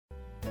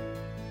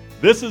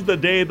This is the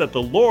day that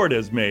the Lord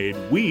has made.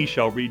 We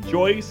shall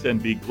rejoice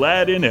and be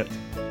glad in it.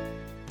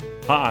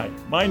 Hi,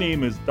 my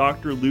name is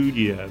Dr.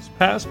 Diaz,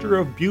 pastor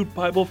of Butte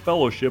Bible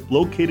Fellowship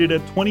located at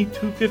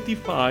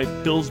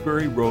 2255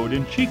 Pillsbury Road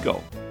in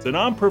Chico. And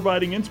I'm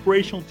providing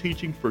inspirational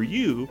teaching for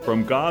you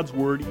from God's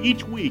Word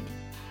each week.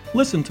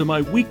 Listen to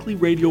my weekly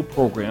radio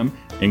program,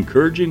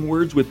 Encouraging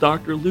Words with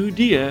Dr. Lou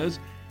Diaz,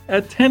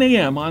 at 10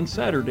 a.m. on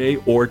Saturday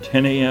or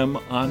 10 a.m.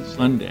 on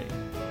Sunday.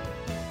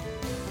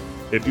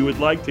 If you would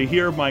like to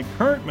hear my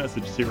current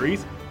message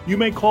series, you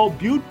may call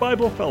Butte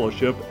Bible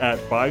Fellowship at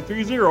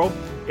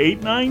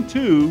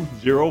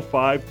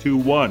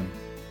 530-892-0521.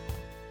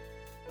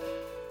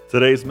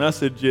 Today's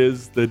message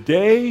is The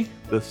Day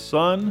the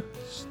Sun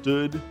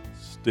Stood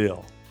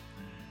Still.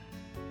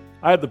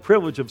 I had the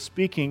privilege of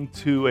speaking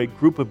to a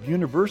group of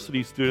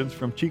university students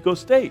from Chico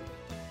State,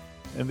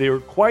 and they were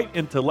quite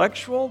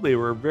intellectual, they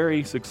were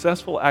very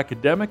successful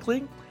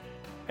academically,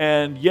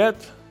 and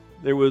yet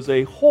there was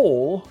a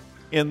hole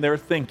in their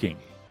thinking.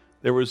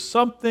 There was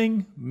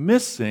something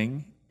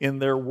missing in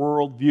their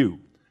worldview.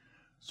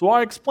 So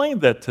I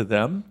explained that to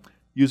them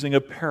using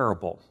a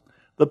parable.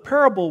 The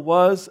parable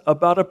was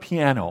about a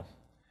piano.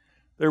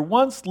 There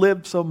once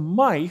lived some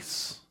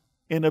mice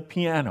in a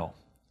piano,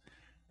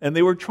 and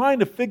they were trying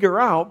to figure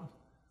out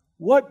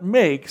what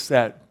makes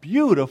that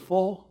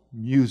beautiful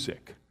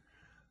music.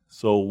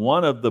 So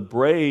one of the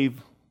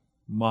brave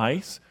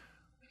mice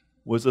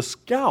was a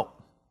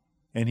scout,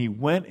 and he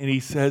went and he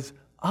says,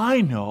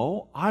 I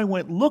know, I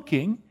went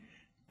looking,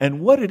 and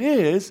what it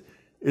is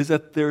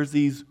that there's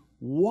these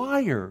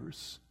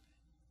wires,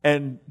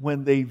 and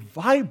when they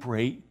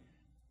vibrate,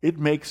 it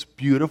makes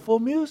beautiful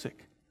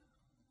music.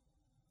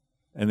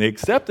 And they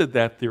accepted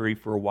that theory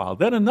for a while.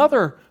 Then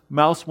another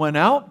mouse went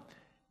out,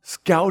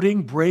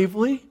 scouting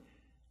bravely,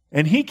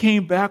 and he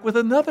came back with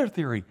another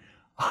theory.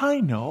 I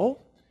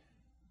know,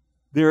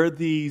 there are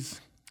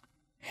these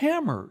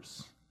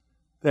hammers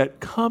that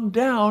come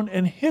down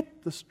and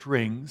hit the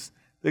strings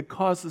that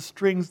cause the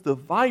strings to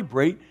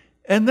vibrate,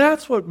 and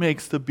that's what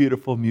makes the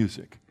beautiful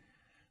music.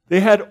 They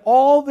had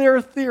all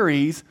their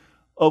theories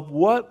of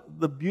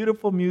what the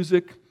beautiful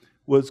music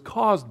was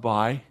caused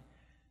by,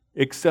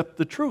 except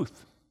the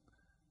truth,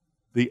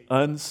 the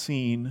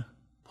unseen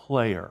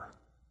player.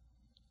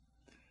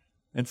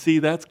 And see,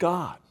 that's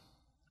God.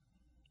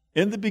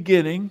 In the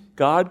beginning,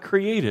 God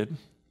created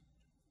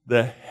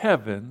the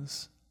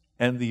heavens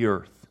and the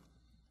earth.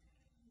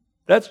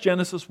 That's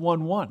Genesis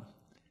 1:1.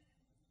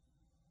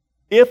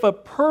 If a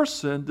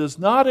person does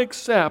not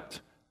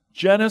accept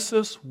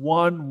Genesis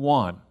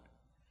 1:1,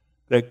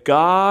 that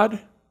God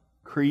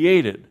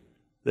created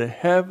the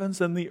heavens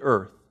and the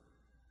earth,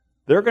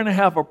 they're going to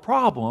have a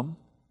problem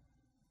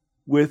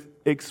with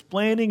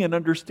explaining and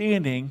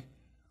understanding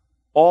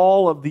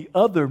all of the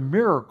other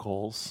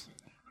miracles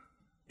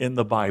in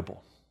the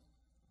Bible.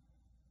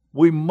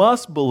 We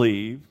must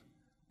believe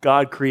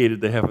God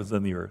created the heavens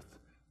and the earth.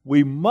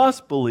 We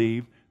must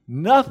believe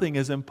nothing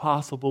is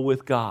impossible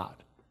with God.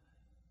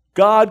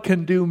 God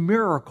can do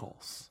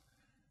miracles.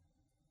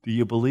 Do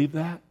you believe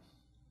that?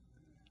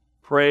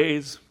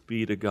 Praise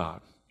be to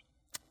God.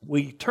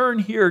 We turn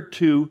here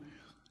to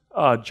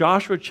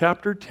Joshua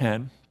chapter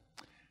 10,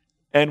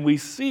 and we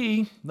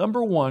see,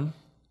 number one,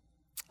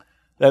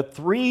 that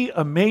three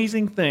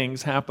amazing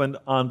things happened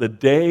on the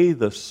day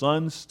the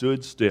sun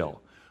stood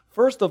still.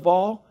 First of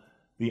all,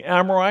 the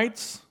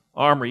Amorites,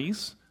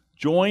 armies,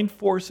 joined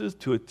forces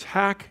to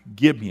attack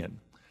Gibeon.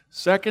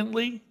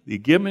 Secondly,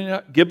 the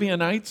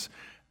Gibeonites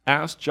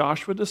asked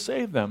Joshua to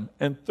save them.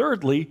 And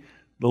thirdly,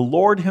 the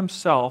Lord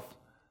himself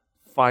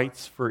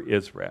fights for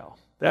Israel.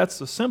 That's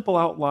the simple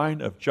outline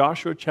of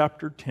Joshua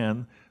chapter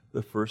 10,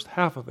 the first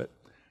half of it.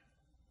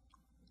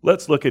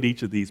 Let's look at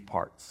each of these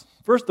parts.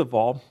 First of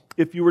all,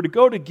 if you were to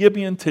go to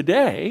Gibeon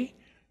today,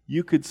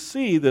 you could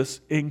see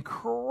this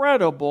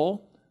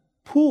incredible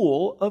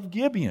pool of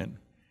Gibeon,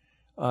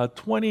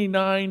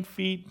 29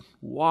 feet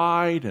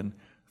wide and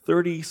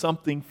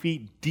 30-something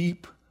feet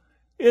deep.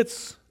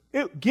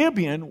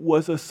 Gibeon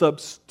was a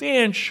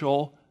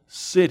substantial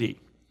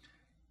city.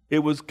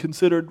 It was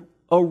considered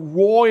a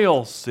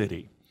royal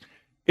city.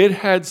 It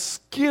had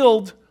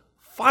skilled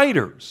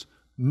fighters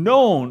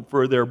known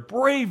for their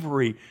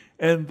bravery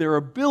and their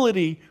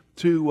ability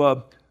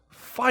to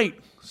fight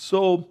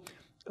so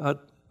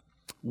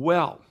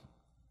well.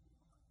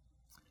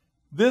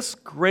 This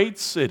great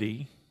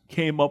city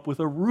came up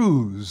with a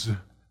ruse,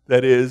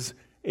 that is,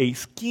 a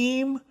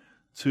scheme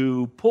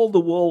to pull the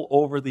wool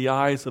over the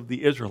eyes of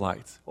the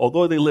Israelites.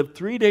 Although they lived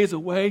 3 days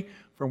away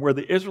from where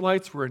the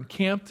Israelites were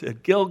encamped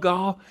at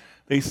Gilgal,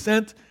 they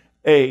sent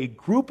a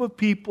group of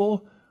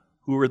people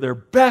who were their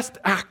best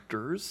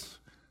actors,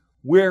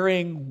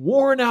 wearing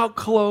worn-out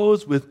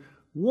clothes, with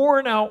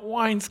worn-out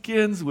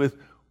wineskins, with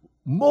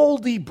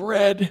moldy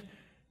bread,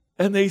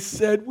 and they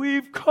said,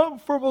 "We've come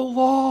from a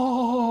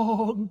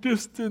long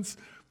distance.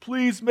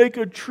 Please make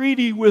a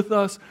treaty with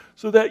us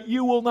so that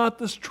you will not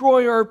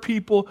destroy our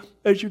people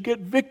as you get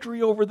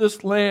victory over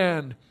this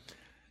land."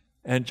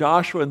 And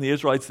Joshua and the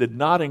Israelites did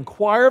not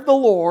inquire of the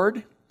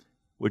Lord,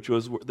 which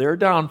was their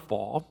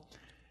downfall.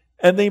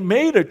 And they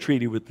made a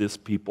treaty with this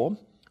people,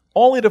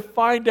 only to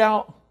find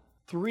out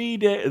 3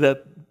 days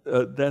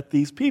that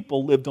these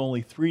people lived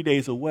only 3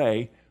 days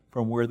away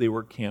from where they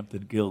were camped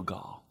at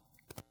Gilgal.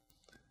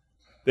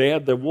 They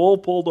had the wool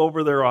pulled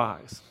over their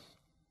eyes.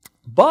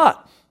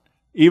 But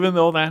even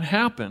though that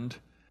happened,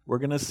 we're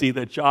going to see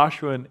that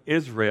Joshua and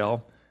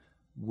Israel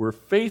were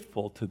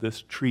faithful to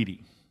this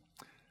treaty.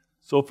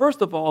 So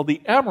first of all,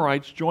 the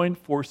Amorites joined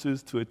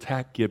forces to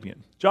attack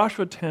Gibeon.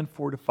 Joshua 10,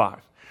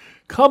 4-5.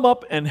 "Come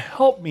up and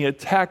help me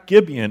attack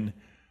Gibeon,"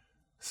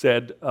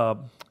 said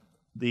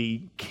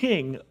the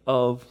king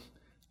of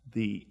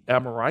the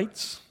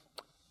Amorites.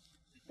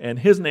 And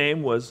his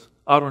name was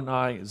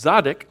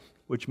Adoni-Zedek,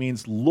 which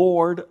means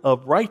Lord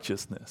of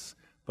Righteousness.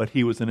 But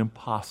he was an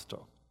impostor.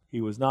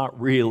 He was not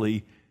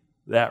really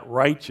that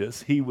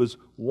righteous. He was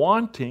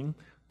wanting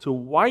to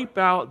wipe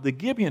out the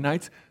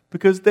Gibeonites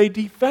because they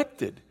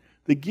defected.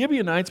 The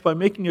Gibeonites, by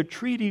making a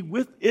treaty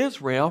with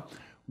Israel,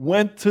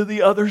 went to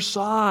the other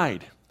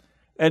side.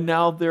 And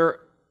now they're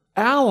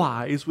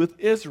allies with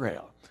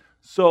Israel.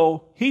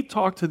 So he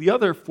talked to the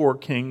other 4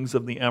 kings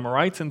of the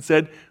Amorites and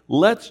said,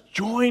 let's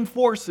join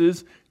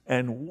forces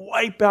and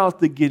wipe out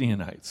the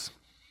Gibeonites.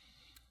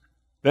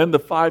 Then the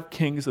 5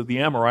 kings of the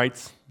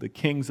Amorites, the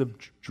kings of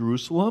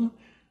Jerusalem,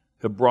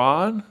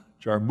 Hebron,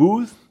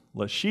 Jarmuth,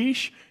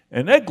 Lachish,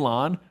 and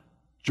Eglon,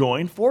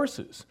 joined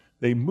forces.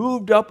 They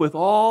moved up with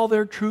all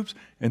their troops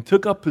and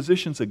took up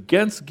positions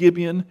against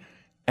Gibeon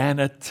and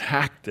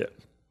attacked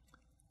it.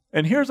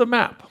 And here's a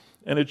map,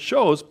 and it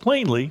shows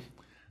plainly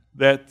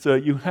that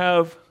you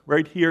have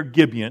right here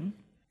Gibeon.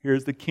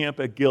 Here's the camp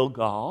at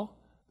Gilgal.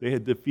 They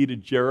had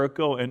defeated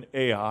Jericho and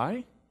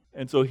Ai.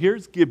 And so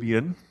here's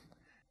Gibeon,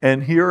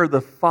 and here are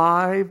the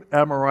 5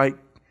 Amorite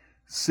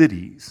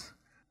cities.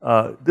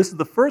 This is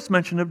the first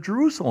mention of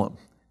Jerusalem.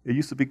 It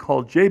used to be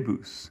called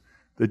Jebus.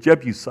 The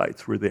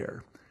Jebusites were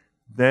there.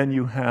 Then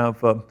you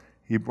have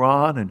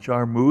Hebron and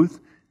Jarmuth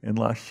and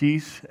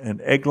Lachish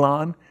and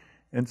Eglon.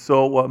 And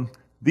so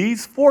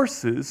these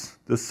forces,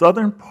 the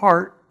southern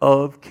part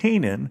of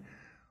Canaan,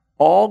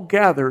 all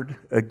gathered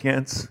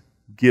against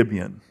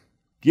Gibeon.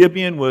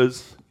 Gibeon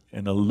was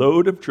in a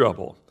load of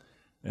trouble,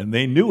 and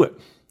they knew it.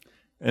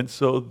 And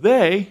so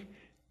they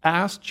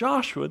asked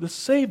Joshua to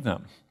save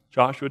them.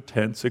 Joshua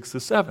 10,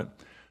 6-7.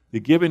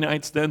 The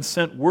Gibeonites then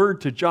sent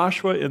word to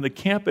Joshua in the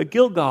camp at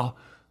Gilgal,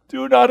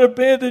 "Do not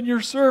abandon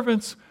your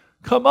servants.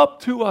 Come up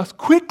to us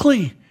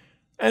quickly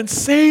and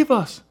save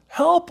us.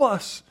 Help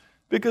us,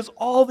 because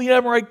all the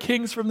Amorite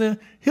kings from the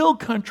hill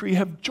country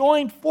have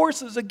joined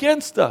forces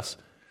against us."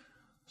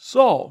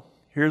 So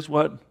here's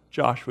what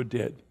Joshua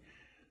did.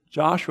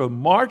 Joshua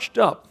marched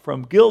up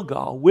from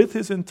Gilgal with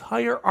his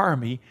entire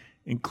army,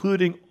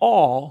 including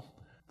all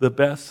the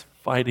best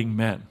fighting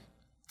men.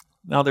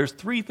 Now, there's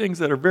 3 things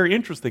that are very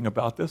interesting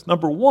about this.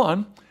 Number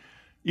 1,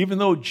 even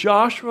though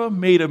Joshua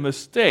made a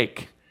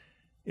mistake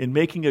in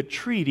making a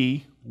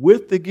treaty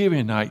with the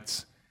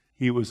Gibeonites,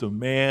 he was a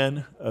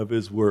man of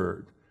his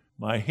word.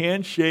 My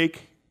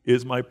handshake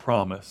is my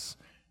promise.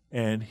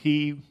 And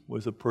he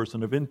was a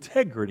person of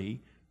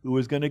integrity who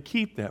was going to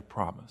keep that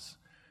promise.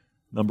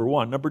 Number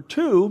 1. Number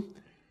 2,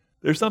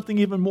 there's something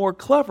even more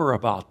clever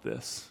about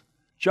this.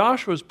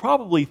 Joshua's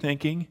probably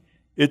thinking,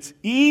 it's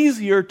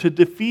easier to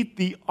defeat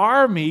the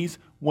armies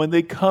when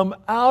they come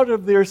out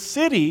of their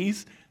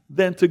cities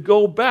than to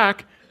go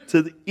back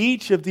to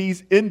each of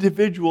these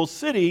individual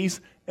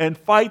cities and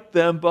fight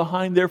them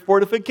behind their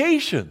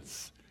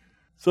fortifications.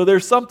 So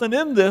there's something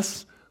in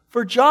this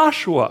for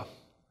Joshua.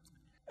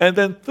 And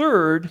then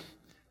third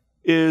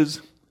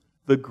is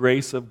the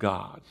grace of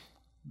God.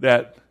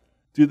 That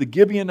do the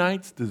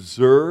Gibeonites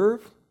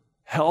deserve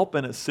help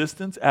and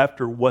assistance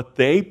after what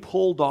they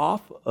pulled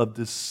off of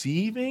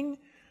deceiving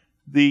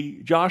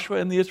the Joshua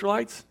and the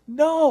Israelites?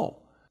 No.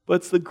 But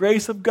it's the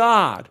grace of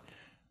God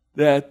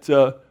that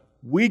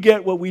we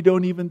get what we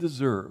don't even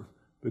deserve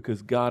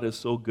because God is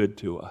so good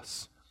to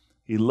us.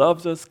 He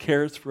loves us,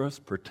 cares for us,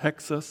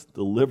 protects us,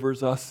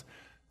 delivers us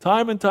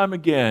time and time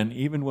again,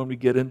 even when we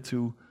get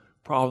into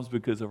problems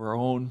because of our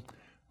own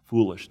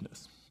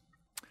foolishness.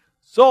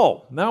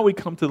 So, now we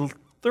come to the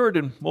third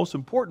and most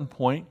important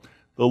point.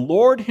 The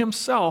Lord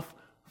himself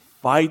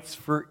fights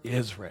for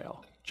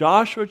Israel.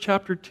 Joshua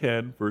chapter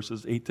 10,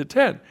 verses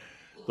 8-10.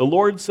 The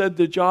Lord said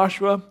to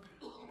Joshua,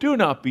 "Do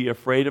not be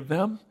afraid of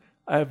them.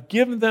 I have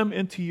given them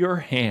into your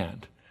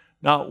hand.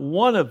 Not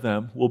one of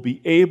them will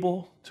be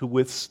able to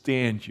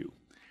withstand you."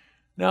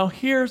 Now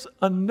here's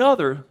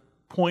another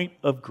point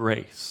of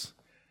grace.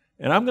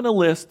 And I'm going to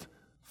list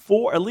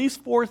at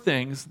least four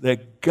things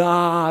that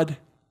God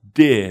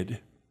did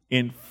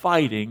in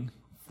fighting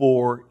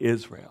for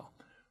Israel.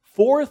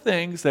 4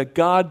 things that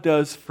God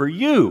does for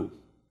you.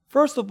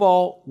 First of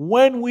all,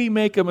 when we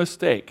make a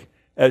mistake,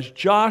 as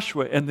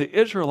Joshua and the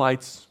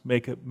Israelites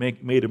made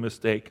a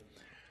mistake,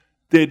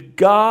 did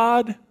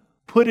God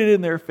put it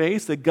in their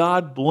face? Did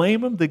God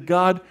blame them? Did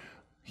God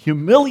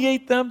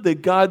humiliate them?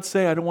 Did God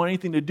say, "I don't want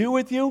anything to do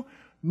with you"?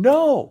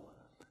 No.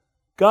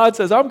 God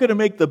says, "I'm going to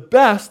make the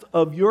best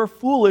of your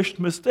foolish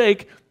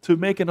mistake to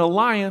make an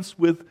alliance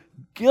with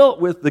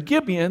the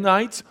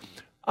Gibeonites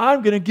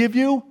I'm going to give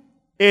you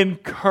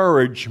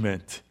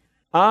encouragement.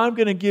 I'm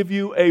going to give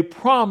you a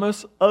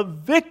promise of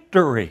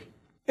victory.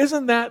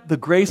 Isn't that the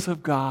grace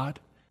of God?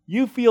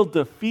 You feel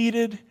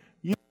defeated.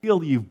 You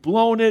feel you've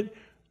blown it.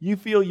 You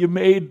feel you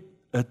made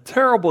a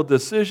terrible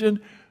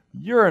decision.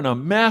 You're in a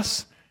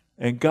mess.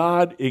 And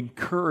God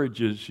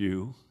encourages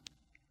you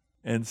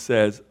and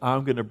says,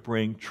 I'm going to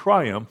bring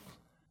triumph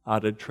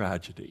out of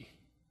tragedy.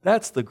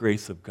 That's the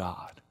grace of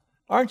God.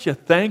 Aren't you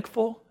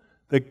thankful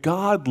that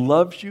God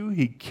loves you,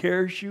 He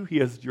cares you, He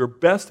has your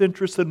best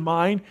interest in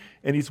mind,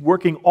 and He's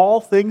working all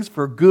things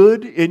for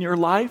good in your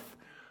life?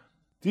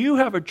 Do you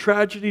have a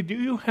tragedy? Do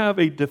you have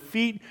a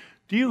defeat?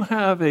 Do you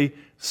have a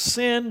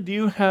sin? Do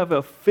you have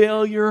a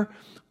failure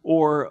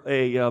or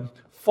a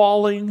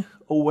falling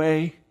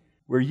away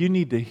where you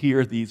need to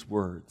hear these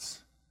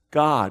words?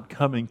 God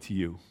coming to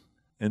you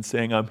and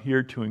saying, I'm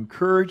here to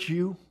encourage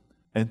you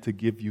and to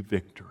give you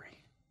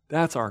victory.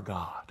 That's our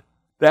God.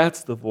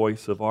 That's the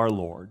voice of our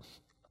Lord.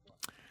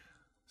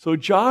 So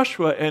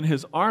Joshua and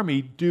his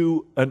army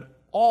do an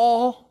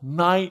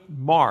all-night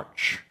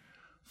march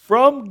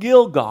from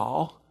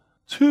Gilgal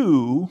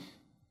to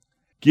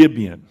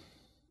Gibeon.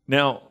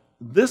 Now,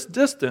 this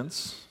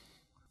distance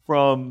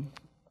from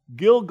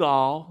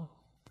Gilgal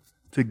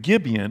to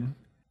Gibeon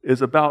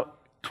is about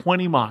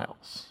 20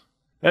 miles.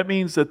 That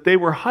means that they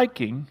were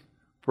hiking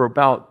for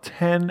about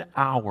 10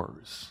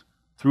 hours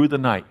through the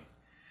night.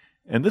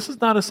 And this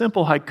is not a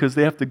simple hike because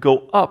they have to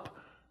go up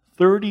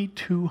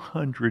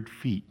 3,200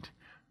 feet.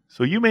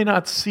 So you may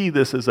not see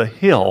this as a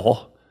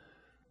hill,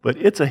 but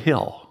it's a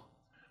hill.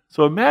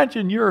 So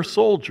imagine you're a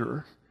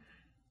soldier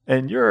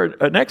and you're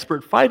an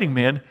expert fighting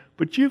man,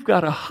 but you've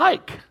got to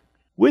hike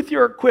with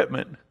your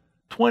equipment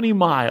 20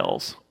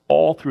 miles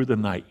all through the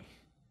night.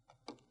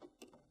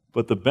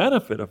 But the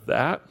benefit of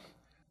that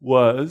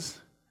was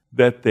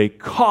that they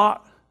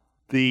caught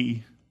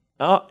the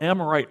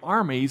Amorite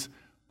armies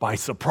by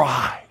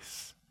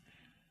surprise.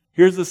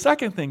 Here's the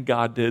second thing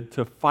God did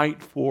to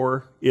fight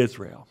for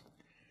Israel.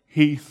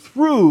 He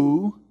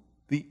threw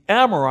the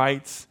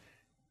Amorites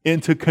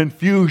into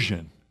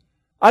confusion.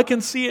 I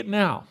can see it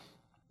now.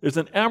 There's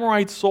an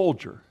Amorite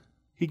soldier.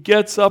 He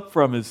gets up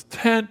from his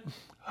tent.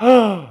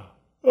 Where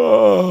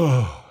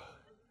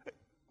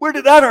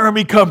did that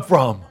army come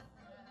from?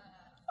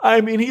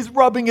 I mean, he's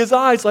rubbing his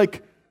eyes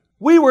like,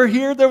 we were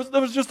here, there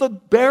was just a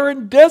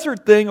barren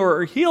desert thing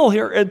or a hill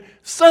here, and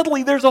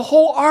suddenly there's a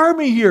whole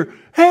army here.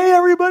 Hey,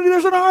 everybody,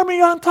 there's an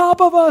army on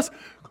top of us.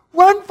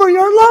 Run for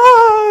your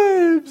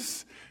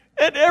lives.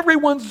 And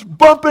everyone's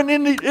bumping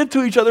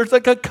into each other. It's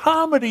like a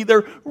comedy.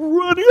 They're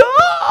running.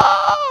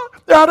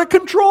 They're out of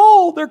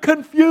control. They're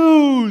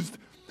confused.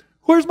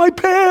 Where's my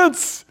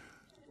pants?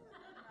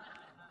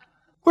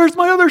 Where's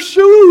my other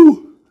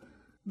shoe?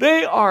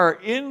 They are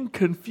in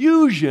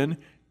confusion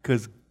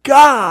because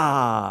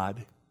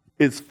God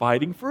is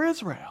fighting for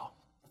Israel.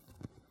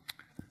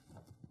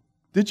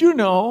 Did you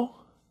know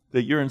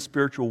that you're in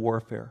spiritual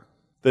warfare?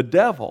 The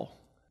devil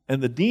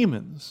and the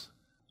demons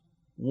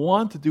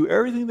want to do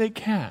everything they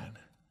can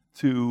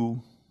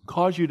to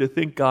cause you to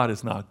think God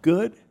is not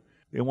good.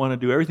 They want to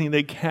do everything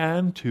they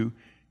can to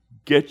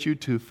get you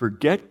to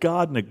forget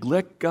God,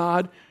 neglect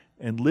God,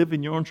 and live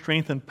in your own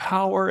strength and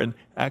power and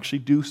actually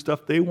do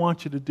stuff they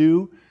want you to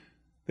do.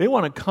 They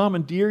want to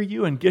commandeer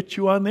you and get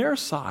you on their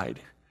side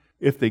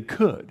if they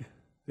could.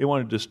 They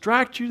want to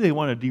distract you. They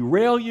want to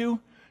derail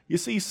you. You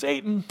see,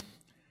 Satan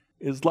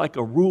is like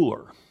a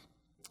ruler.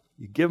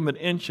 You give him an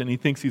inch and he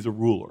thinks he's a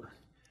ruler.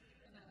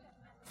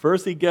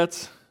 First he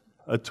gets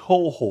a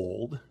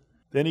toehold,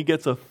 then he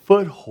gets a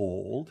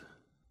foothold,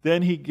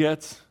 then he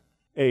gets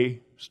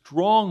a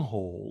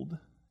stronghold,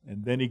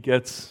 and then he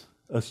gets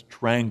a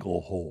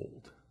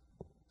stranglehold.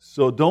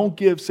 So don't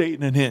give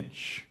Satan an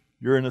inch.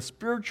 You're in a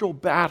spiritual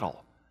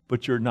battle,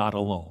 but you're not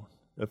alone.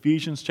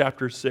 Ephesians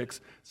chapter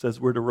 6 says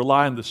we're to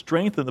rely on the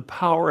strength and the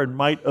power and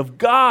might of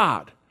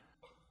God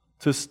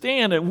to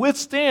stand and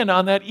withstand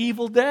on that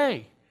evil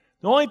day.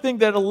 The only thing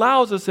that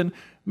allows us and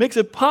makes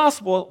it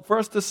possible for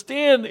us to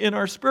stand in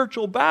our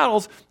spiritual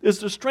battles is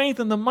the strength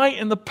and the might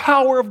and the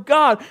power of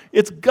God.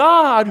 It's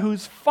God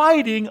who's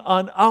fighting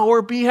on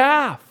our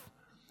behalf.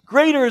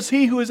 Greater is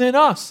He who is in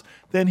us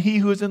than he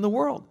who is in the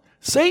world.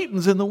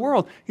 Satan's in the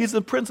world. He's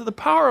the prince of the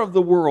power of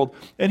the world.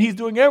 And he's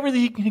doing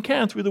everything he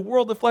can through the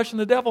world, the flesh, and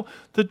the devil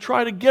to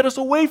try to get us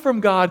away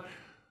from God.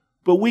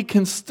 But we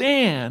can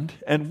stand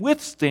and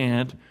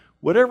withstand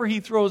whatever he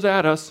throws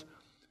at us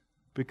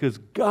because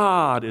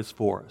God is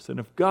for us.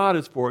 And if God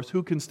is for us,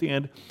 who can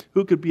stand?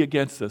 Who could be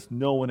against us?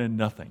 No one and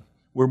nothing.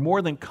 We're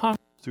more than conquerors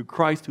through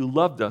Christ who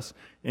loved us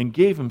and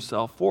gave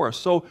himself for us.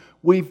 So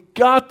we've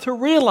got to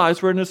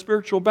realize we're in a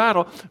spiritual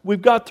battle.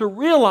 We've got to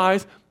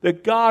realize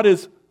that God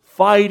is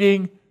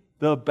fighting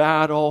the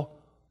battle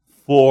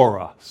for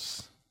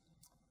us.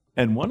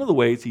 And one of the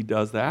ways he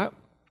does that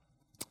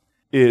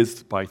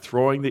is by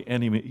throwing the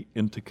enemy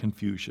into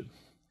confusion.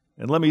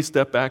 And let me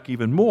step back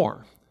even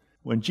more.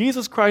 When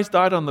Jesus Christ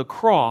died on the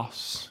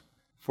cross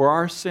for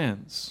our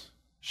sins,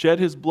 shed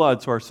his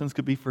blood so our sins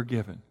could be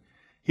forgiven,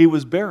 he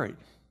was buried.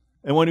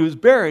 And when he was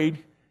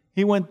buried,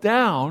 he went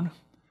down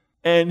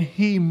and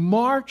he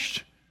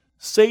marched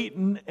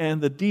Satan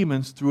and the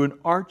demons through an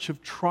arch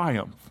of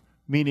triumph,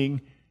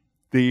 meaning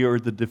they are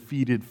the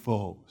defeated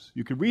foes.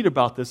 You can read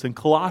about this in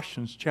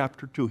Colossians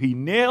chapter 2. He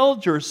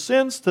nailed your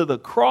sins to the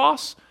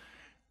cross,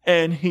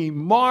 and he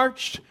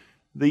marched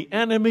the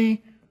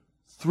enemy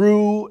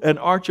through an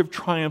arch of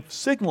triumph,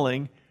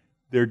 signaling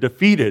they're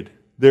defeated,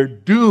 they're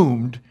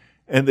doomed,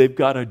 and they've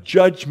got a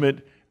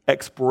judgment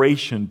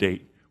expiration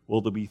date.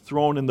 Will they be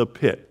thrown in the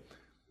pit?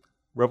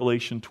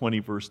 Revelation 20,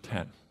 verse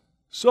 10.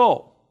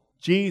 So,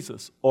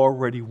 Jesus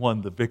already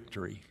won the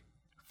victory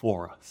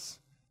for us.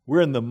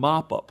 We're in the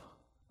mop-up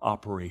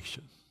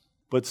operation.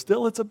 But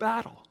still, it's a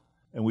battle.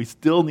 And we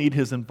still need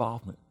his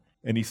involvement.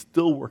 And he's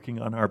still working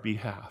on our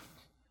behalf.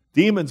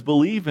 Demons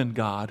believe in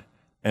God,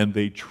 and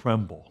they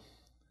tremble.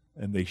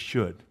 And they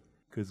should,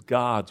 because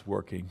God's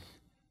working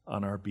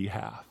on our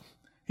behalf.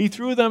 He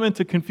threw them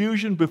into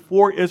confusion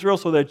before Israel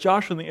so that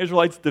Joshua and the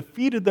Israelites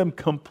defeated them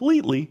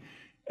completely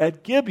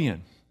at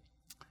Gibeon.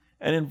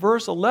 And in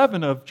verse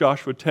 11 of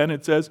Joshua 10,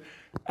 it says,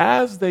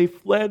 as they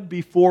fled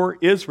before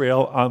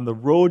Israel on the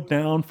road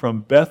down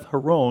from Beth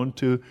Horon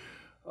to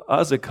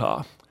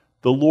Azekah,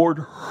 the Lord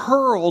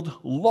hurled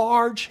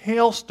large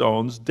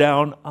hailstones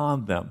down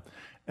on them,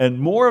 and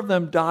more of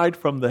them died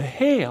from the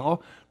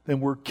hail than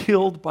were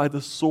killed by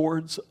the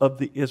swords of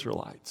the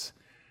Israelites.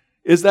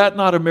 Is that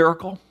not a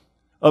miracle?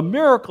 A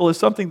miracle is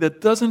something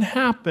that doesn't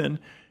happen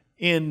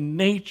in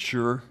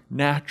nature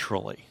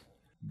naturally.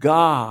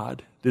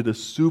 God did a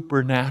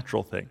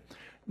supernatural thing.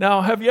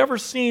 Now, have you ever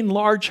seen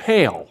large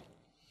hail?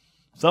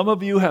 Some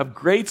of you have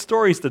great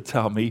stories to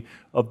tell me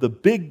of the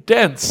big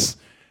dents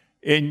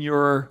in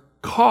your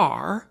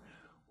car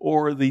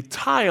or the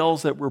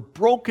tiles that were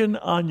broken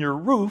on your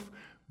roof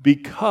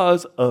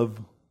because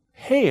of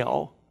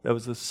hail that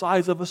was the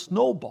size of a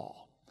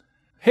snowball.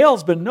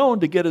 Hail's been known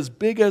to get as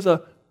big as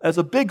a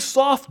big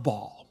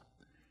softball.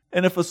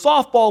 And if a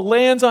softball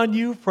lands on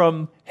you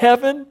from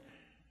heaven,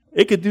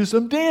 it could do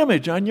some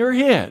damage on your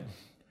head.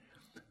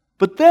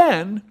 But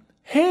then,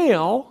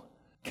 hail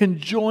can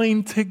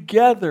join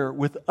together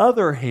with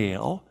other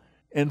hail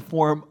and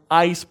form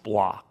ice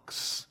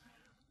blocks.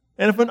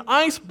 And if an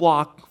ice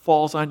block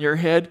falls on your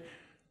head,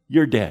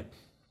 you're dead.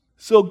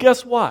 So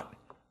guess what?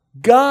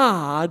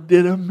 God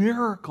did a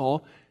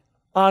miracle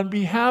on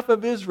behalf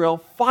of Israel,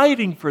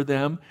 fighting for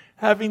them,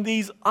 having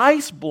these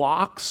ice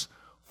blocks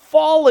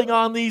falling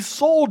on these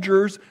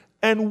soldiers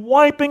and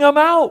wiping them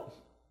out.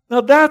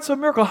 Now that's a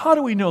miracle. How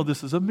do we know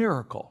this is a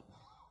miracle?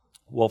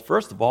 Well,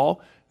 first of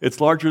all, it's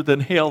larger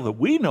than hail that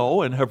we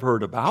know and have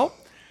heard about.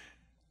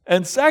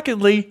 And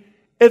secondly,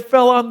 it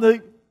fell on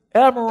the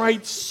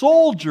Amorite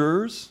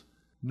soldiers,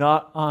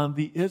 not on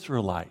the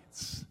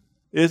Israelites.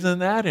 Isn't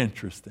that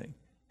interesting?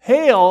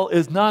 Hail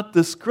is not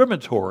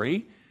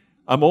discriminatory.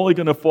 I'm only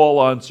going to fall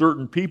on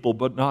certain people,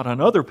 but not on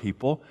other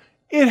people.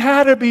 It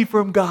had to be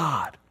from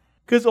God,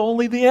 because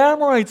only the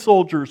Amorite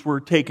soldiers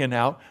were taken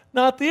out,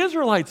 not the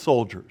Israelite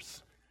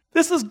soldiers.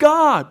 This is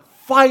God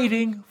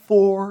fighting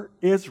for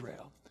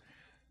Israel.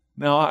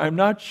 Now, I'm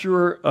not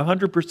sure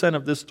 100%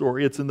 of this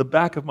story. It's in the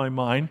back of my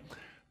mind.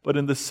 But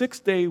in the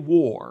 6-day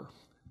war,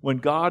 when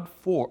God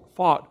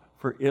fought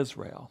for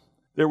Israel,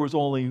 there was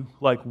only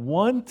like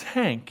one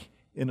tank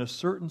in a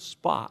certain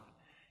spot.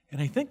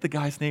 And I think the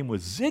guy's name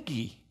was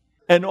Ziggy.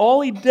 And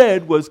all he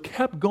did was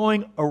kept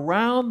going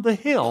around the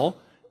hill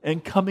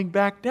and coming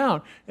back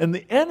down. And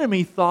the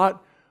enemy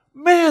thought,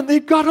 man,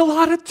 they've got a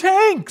lot of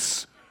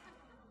tanks.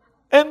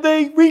 And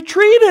they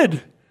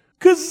retreated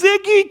because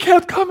Ziggy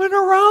kept coming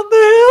around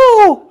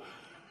the hill.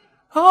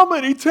 How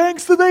many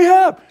tanks do they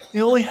have?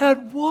 They only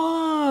had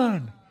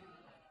one.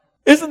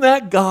 Isn't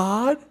that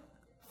God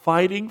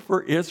fighting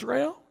for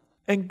Israel?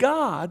 And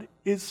God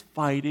is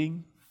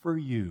fighting for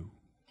you.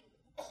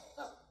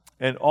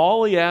 And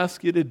all he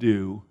asks you to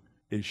do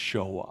is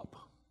show up.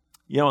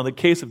 You know, in the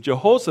case of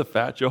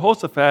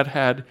Jehoshaphat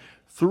had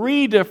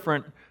 3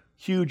 different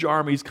huge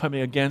armies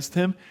coming against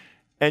him.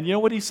 And you know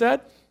what he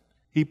said?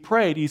 He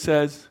prayed. He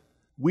says,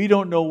 we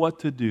don't know what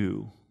to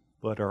do,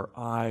 but our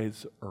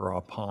eyes are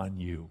upon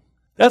you.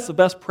 That's the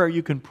best prayer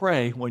you can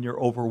pray when you're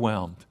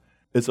overwhelmed.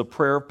 It's a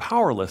prayer of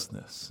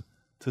powerlessness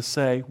to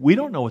say, we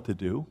don't know what to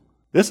do.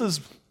 This is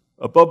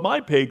above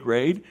my pay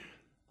grade.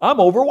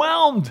 I'm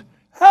overwhelmed.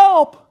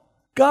 Help!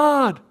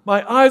 God,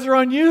 my eyes are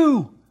on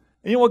you.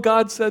 And you know what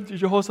God said to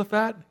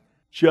Jehoshaphat?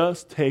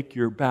 Just take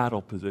your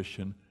battle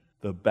position.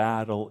 The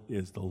battle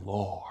is the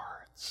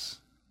Lord's.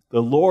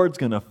 The Lord's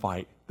going to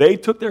fight. They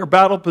took their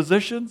battle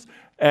positions,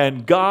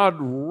 and God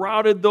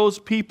routed those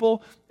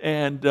people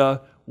and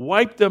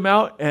wiped them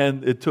out.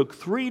 And it took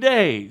 3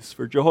 days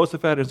for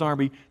Jehoshaphat and his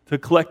army to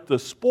collect the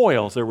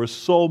spoils. There was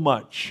so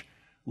much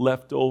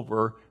left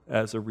over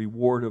as a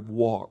reward of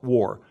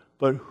war.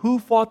 But who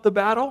fought the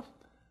battle?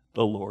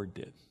 The Lord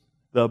did.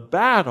 The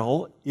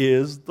battle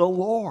is the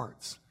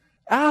Lord's.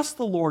 Ask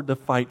the Lord to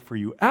fight for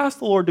you. Ask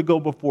the Lord to go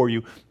before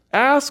you.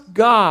 Ask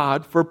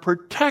God for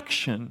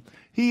protection.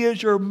 He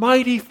is your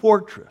mighty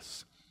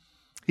fortress.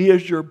 He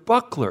is your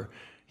buckler.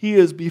 He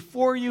is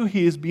before you.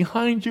 He is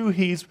behind you.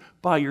 He's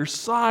by your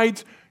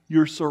sides.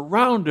 you're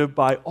surrounded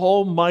by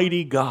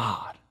Almighty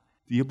God.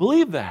 Do you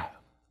believe that?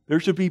 There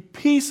should be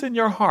peace in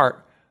your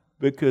heart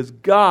because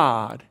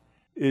God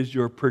is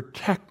your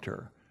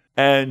protector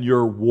and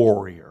your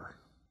warrior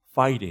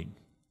fighting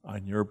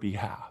on your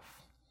behalf.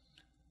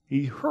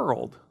 He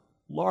hurled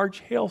large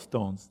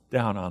hailstones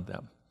down on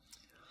them.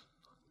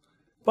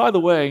 By the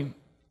way,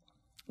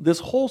 this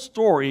whole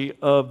story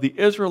of the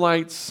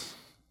Israelites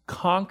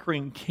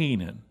conquering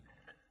Canaan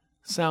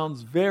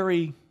sounds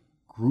very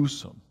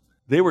gruesome.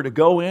 They were to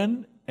go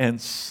in and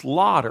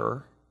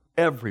slaughter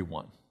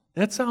everyone.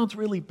 That sounds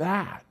really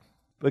bad.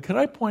 But can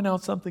I point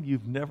out something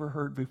you've never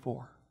heard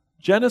before?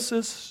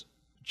 Genesis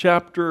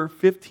chapter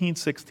 15,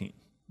 16.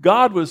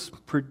 God was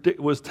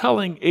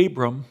telling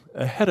Abram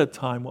ahead of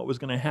time what was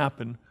going to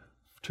happen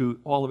to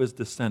all of his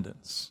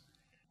descendants.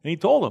 And he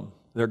told them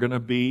they're going to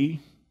be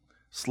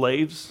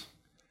slaves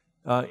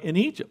in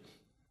Egypt.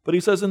 But he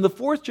says, in the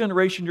fourth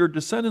generation, your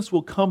descendants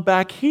will come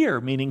back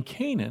here, meaning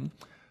Canaan,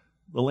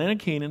 the land of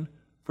Canaan,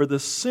 for the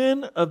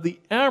sin of the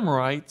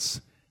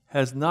Amorites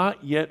has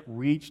not yet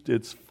reached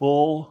its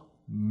full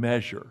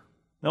measure.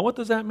 Now, what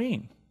does that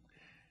mean?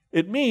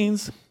 It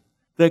means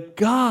that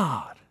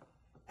God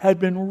had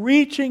been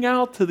reaching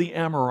out to the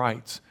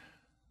Amorites,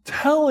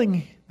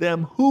 telling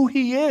them who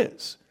He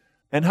is.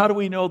 And how do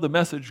we know the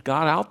message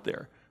got out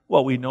there?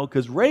 Well, we know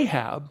because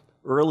Rahab,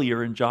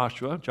 earlier in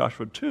Joshua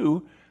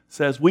 2,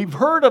 says, we've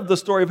heard of the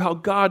story of how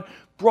God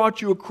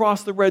brought you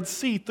across the Red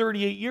Sea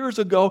 38 years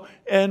ago,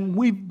 and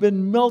we've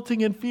been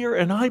melting in fear,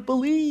 and I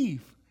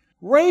believe.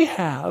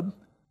 Rahab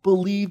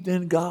believed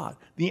in God.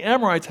 The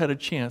Amorites had a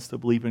chance to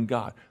believe in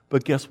God.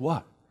 But guess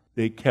what?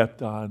 They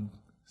kept on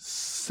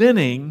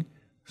sinning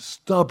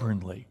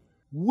stubbornly,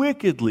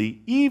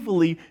 wickedly,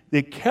 evilly.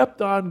 They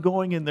kept on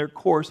going in their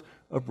course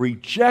of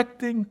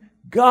rejecting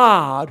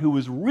God, who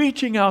was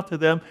reaching out to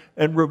them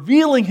and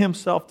revealing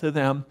Himself to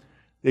them.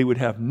 They would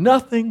have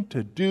nothing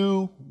to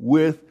do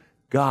with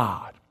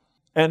God.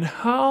 And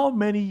how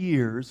many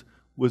years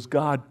was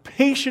God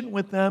patient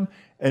with them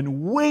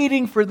and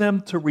waiting for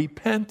them to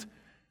repent?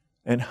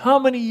 And how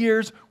many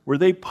years were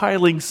they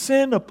piling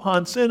sin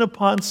upon sin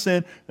upon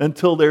sin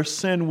until their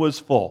sin was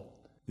full?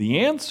 The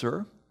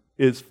answer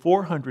is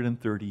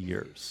 430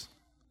 years.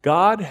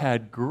 God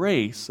had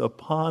grace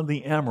upon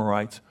the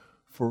Amorites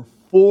for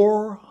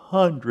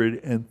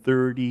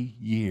 430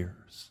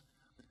 years.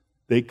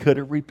 They could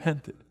have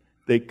repented.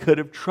 They could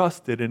have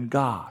trusted in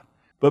God.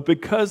 But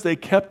because they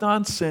kept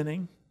on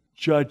sinning,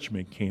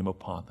 judgment came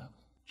upon them.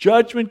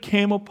 Judgment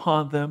came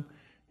upon them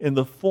in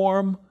the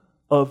form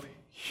of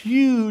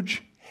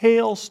huge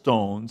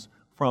hailstones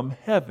from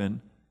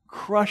heaven,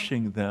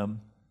 crushing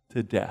them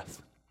to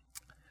death.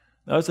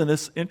 Now, isn't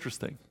this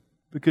interesting?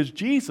 Because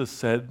Jesus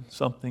said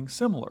something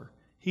similar.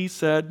 He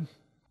said,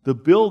 the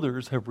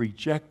builders have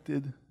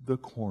rejected the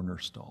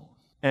cornerstone.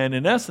 And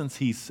in essence,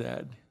 He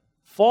said,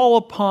 fall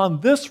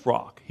upon this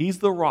rock. He's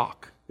the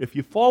rock. If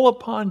you fall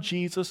upon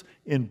Jesus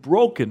in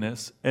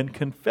brokenness and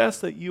confess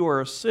that you are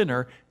a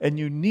sinner and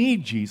you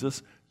need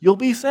Jesus, you'll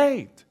be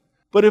saved.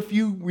 But if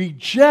you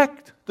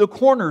reject the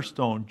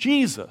cornerstone,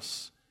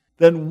 Jesus,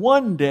 then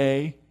one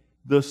day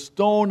the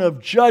stone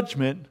of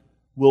judgment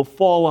will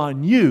fall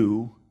on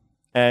you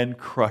and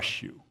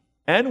crush you.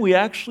 And we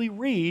actually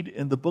read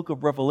in the book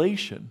of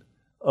Revelation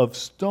of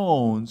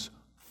stones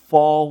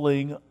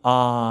falling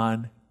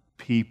on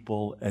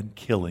people and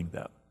killing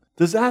them.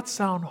 Does that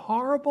sound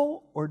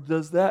horrible? Or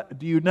do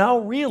you now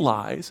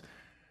realize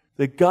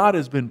that God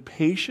has been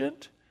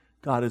patient,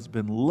 God has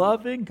been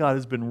loving, God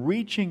has been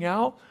reaching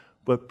out,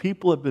 but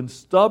people have been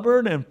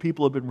stubborn, and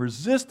people have been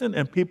resistant,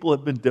 and people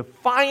have been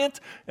defiant,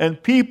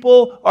 and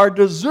people are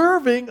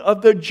deserving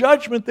of the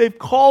judgment they've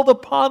called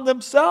upon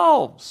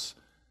themselves.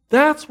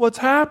 That's what's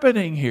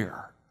happening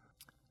here.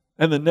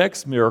 And the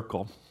next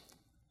miracle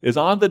is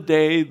on the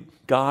day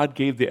God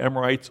gave the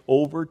Amorites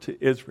over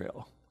to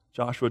Israel.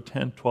 Joshua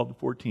 10,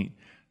 12-14.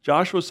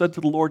 Joshua said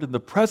to the Lord in the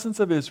presence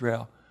of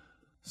Israel,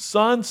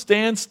 sun,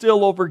 stand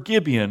still over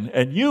Gibeon,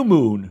 and you,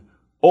 moon,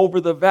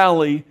 over the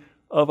valley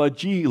of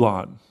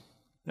Ajalon.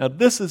 Now,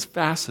 this is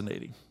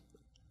fascinating.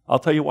 I'll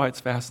tell you why it's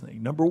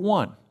fascinating. Number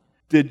one,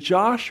 did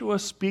Joshua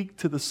speak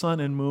to the sun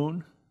and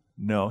moon?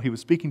 No, he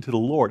was speaking to the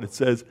Lord. It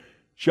says,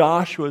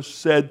 Joshua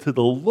said to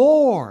the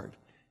Lord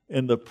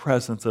in the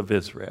presence of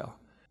Israel.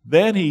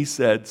 Then he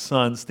said,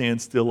 sun,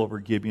 stand still over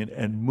Gibeon,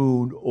 and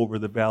moon over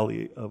the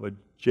valley of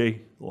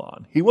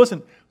Ajalon. He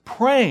wasn't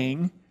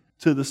praying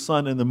to the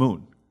sun and the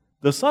moon.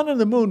 The sun and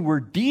the moon were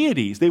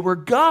deities. They were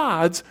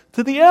gods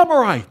to the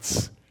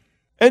Amorites.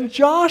 And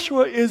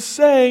Joshua is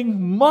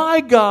saying,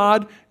 my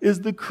God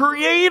is the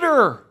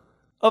creator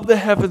of the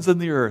heavens and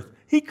the earth.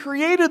 He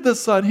created the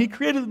sun, He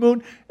created the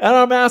moon, and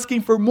I'm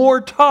asking for more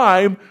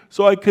time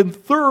so I can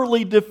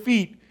thoroughly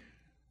defeat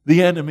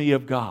the enemy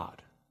of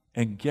God.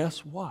 And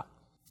guess what?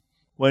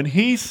 When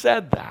he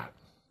said that,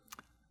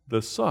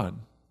 the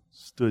sun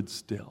stood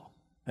still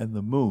and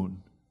the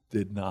moon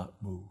did not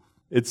move.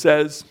 It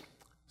says,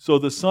 so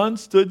the sun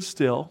stood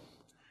still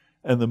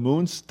and the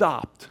moon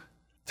stopped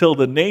till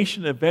the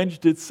nation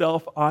avenged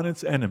itself on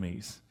its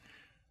enemies.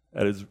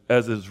 as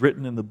is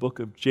written in the book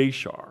of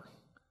Jashar,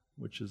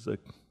 which is a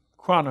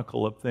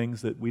chronicle of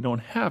things that we don't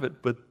have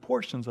it, but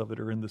portions of it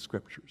are in the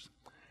scriptures.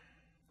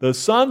 The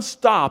sun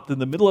stopped in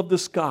the middle of the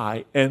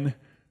sky and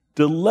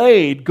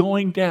delayed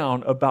going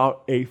down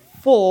about a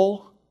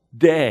full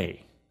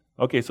day.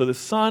 Okay, so the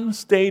sun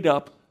stayed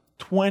up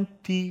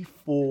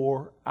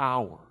 24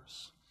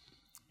 hours.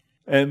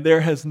 And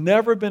there has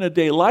never been a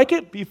day like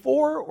it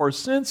before or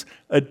since,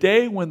 a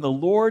day when the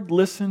Lord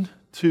listened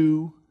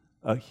to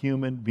a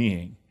human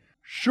being.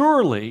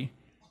 Surely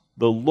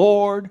the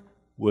Lord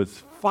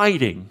was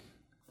fighting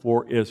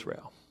for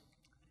Israel.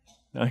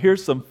 Now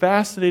here's some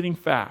fascinating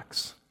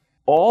facts.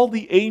 All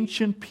the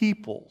ancient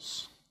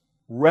peoples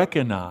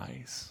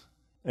recognize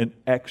an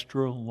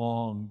extra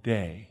long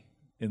day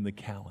in the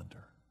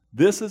calendar.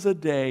 This is a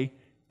day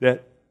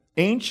that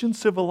ancient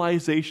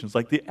civilizations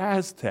like the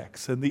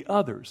Aztecs and the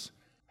others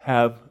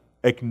have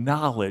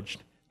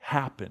acknowledged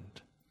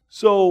happened.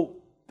 So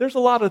there's a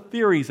lot of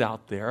theories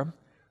out there.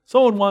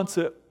 Someone wants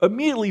to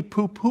immediately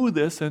poo-poo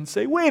this and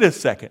say, wait a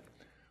second,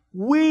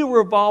 we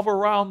revolve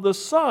around the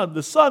sun.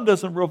 The sun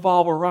doesn't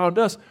revolve around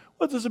us.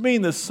 What does it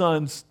mean the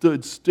sun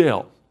stood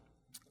still?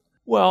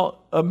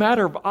 Well, a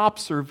matter of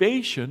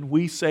observation,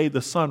 we say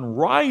the sun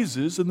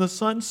rises and the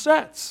sun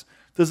sets.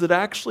 Does it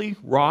actually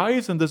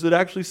rise and does it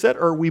actually set,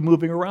 or are we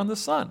moving around the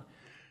sun?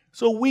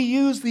 So we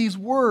use these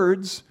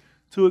words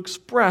to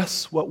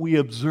express what we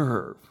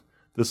observe.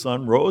 The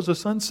sun rose, the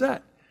sun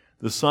set.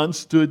 The sun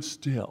stood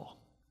still.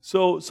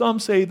 So some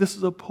say this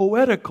is a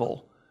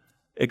poetical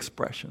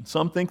expression.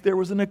 Some think there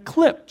was an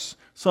eclipse.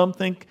 Some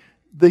think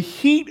the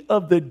heat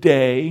of the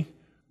day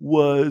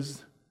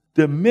was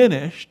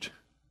diminished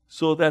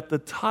so that the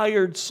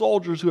tired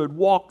soldiers who had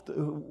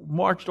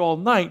marched all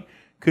night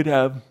could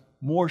have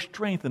more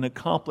strength and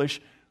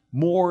accomplish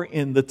more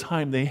in the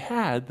time they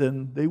had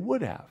than they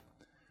would have.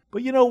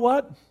 But you know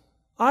what?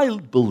 I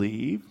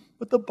believe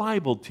what the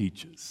Bible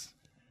teaches.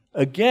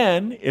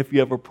 Again, if you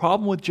have a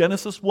problem with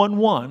Genesis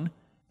 1:1,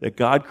 that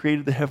God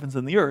created the heavens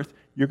and the earth,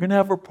 you're going to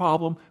have a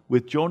problem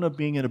with Jonah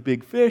being in a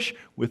big fish,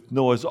 with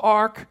Noah's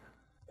ark,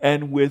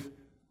 and with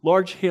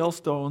large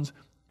hailstones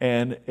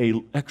and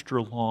an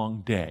extra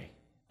long day.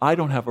 I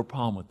don't have a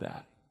problem with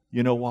that.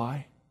 You know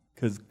why?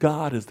 Because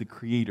God is the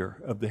creator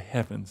of the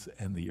heavens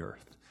and the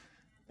earth.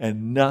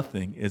 And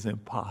nothing is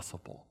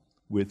impossible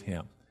with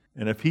him.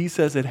 And if he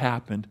says it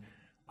happened,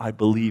 I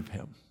believe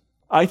him.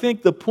 I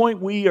think the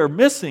point we are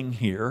missing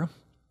here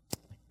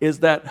is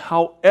that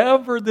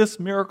however this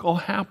miracle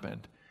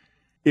happened,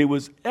 it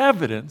was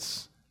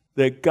evidence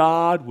that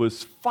God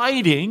was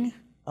fighting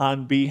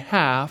on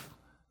behalf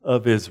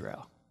of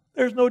Israel.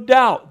 There's no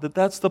doubt that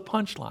that's the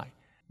punchline.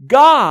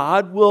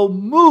 God will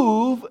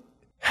move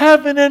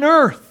heaven and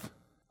earth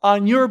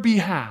on your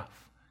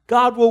behalf.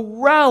 God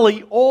will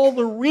rally all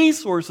the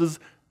resources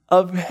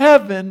of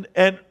heaven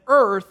and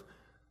earth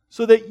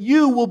so that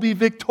you will be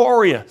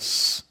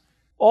victorious.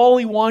 All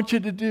he wants you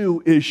to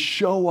do is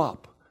show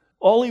up.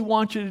 All he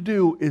wants you to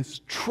do is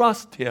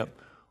trust him.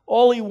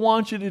 All he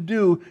wants you to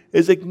do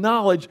is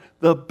acknowledge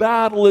the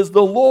battle is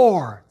the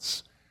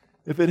Lord's.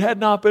 If it had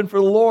not been for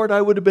the Lord,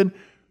 I would have been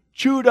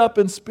chewed up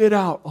and spit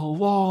out a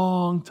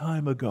long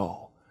time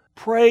ago.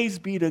 Praise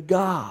be to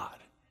God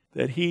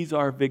that he's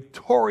our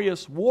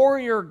victorious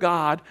warrior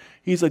God.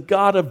 He's a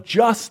God of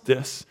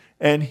justice,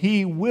 and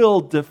he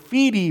will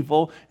defeat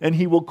evil, and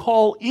he will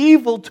call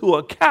evil to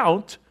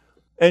account,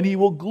 and he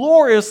will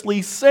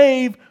gloriously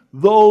save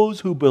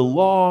those who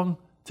belong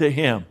to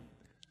him.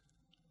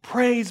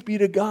 Praise be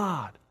to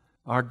God.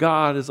 Our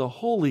God is a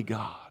holy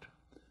God.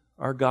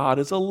 Our God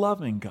is a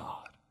loving God.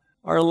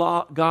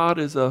 Our God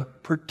is a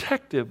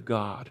protective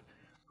God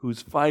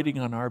who's fighting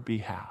on our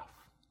behalf.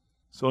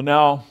 So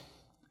now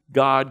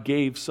God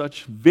gave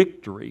such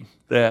victory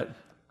that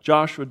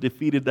Joshua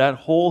defeated that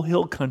whole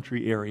hill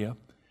country area.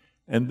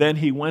 And then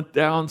he went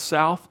down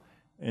south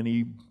and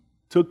he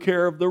took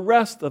care of the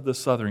rest of the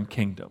southern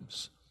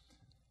kingdoms.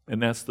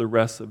 And that's the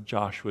rest of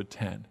Joshua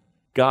 10.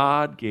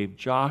 God gave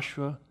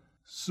Joshua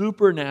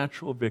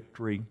supernatural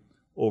victory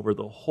over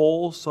the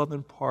whole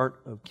southern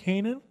part of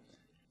Canaan.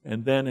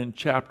 And then in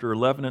chapter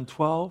 11 and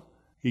 12,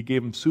 he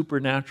gave him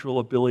supernatural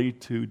ability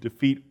to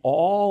defeat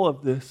all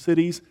of the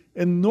cities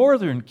in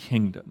northern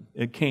kingdom,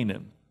 in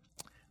Canaan.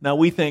 Now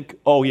we think,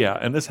 oh yeah,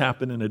 and this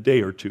happened in a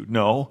day or two.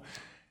 No,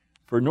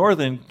 for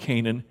northern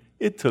Canaan,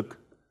 it took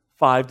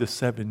 5 to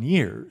 7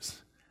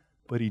 years,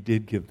 but he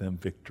did give them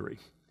victory.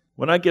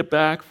 When I get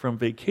back from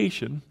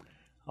vacation,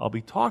 I'll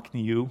be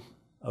talking to you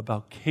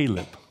about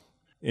Caleb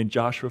in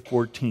Joshua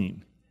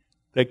 14.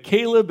 That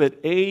Caleb at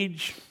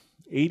age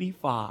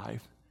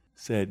 85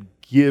 said,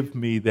 give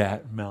me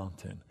that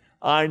mountain.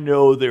 I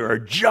know there are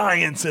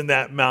giants in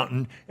that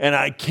mountain, and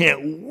I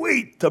can't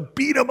wait to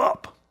beat them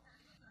up.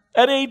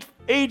 At age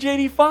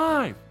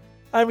 85.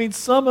 I mean,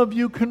 some of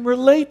you can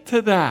relate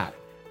to that.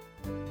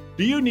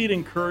 Do you need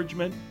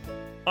encouragement?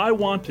 I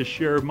want to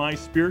share my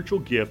spiritual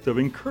gift of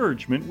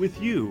encouragement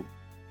with you.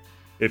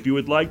 If you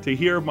would like to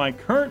hear my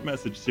current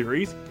message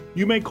series,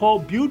 you may call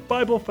Butte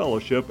Bible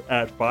Fellowship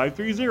at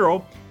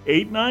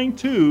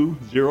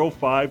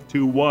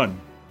 530-892-0521.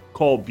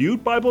 Call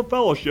Butte Bible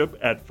Fellowship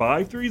at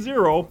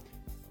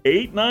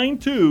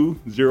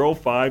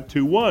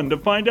 530-892-0521 to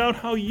find out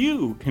how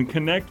you can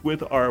connect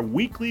with our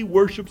weekly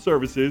worship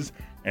services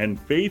and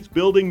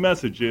faith-building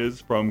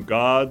messages from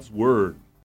God's Word.